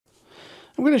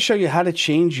I'm going to show you how to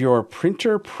change your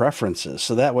printer preferences.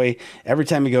 So that way, every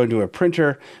time you go into a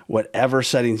printer, whatever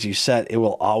settings you set, it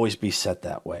will always be set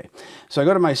that way. So I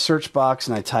go to my search box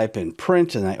and I type in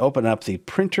print and I open up the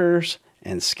printers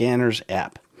and scanners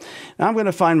app. Now I'm going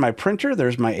to find my printer.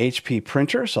 There's my HP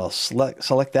printer. So I'll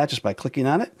select that just by clicking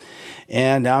on it.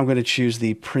 And now I'm going to choose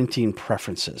the printing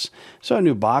preferences. So a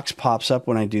new box pops up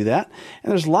when I do that.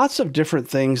 And there's lots of different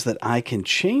things that I can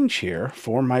change here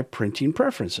for my printing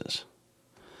preferences.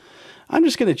 I'm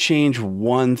just going to change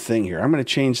one thing here. I'm going to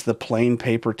change the plain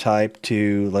paper type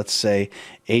to, let's say,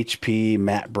 HP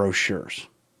matte brochures.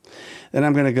 Then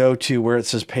I'm going to go to where it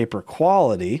says paper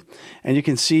quality, and you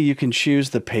can see you can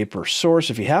choose the paper source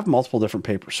if you have multiple different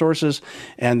paper sources,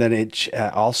 and then it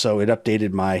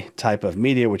updated my type of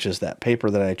media, which is that paper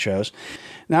that I chose.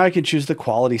 Now I can choose the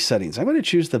quality settings. I'm going to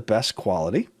choose the best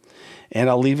quality, and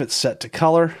I'll leave it set to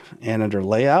color, and under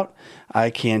layout, I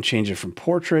can change it from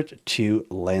portrait to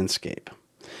landscape.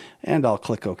 And I'll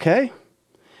click OK.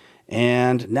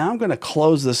 And now I'm going to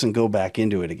close this and go back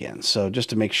into it again. So just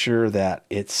to make sure that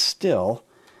it still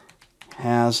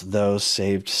has those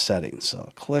saved settings. So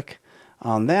I'll click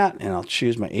on that and I'll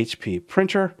choose my HP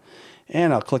printer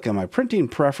and I'll click on my printing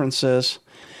preferences.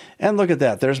 And look at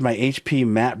that. There's my HP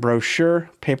matte brochure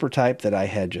paper type that I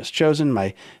had just chosen.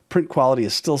 My print quality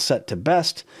is still set to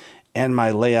best and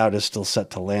my layout is still set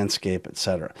to landscape,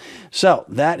 etc. So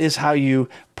that is how you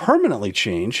permanently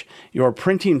change your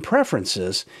printing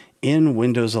preferences in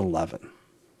Windows 11.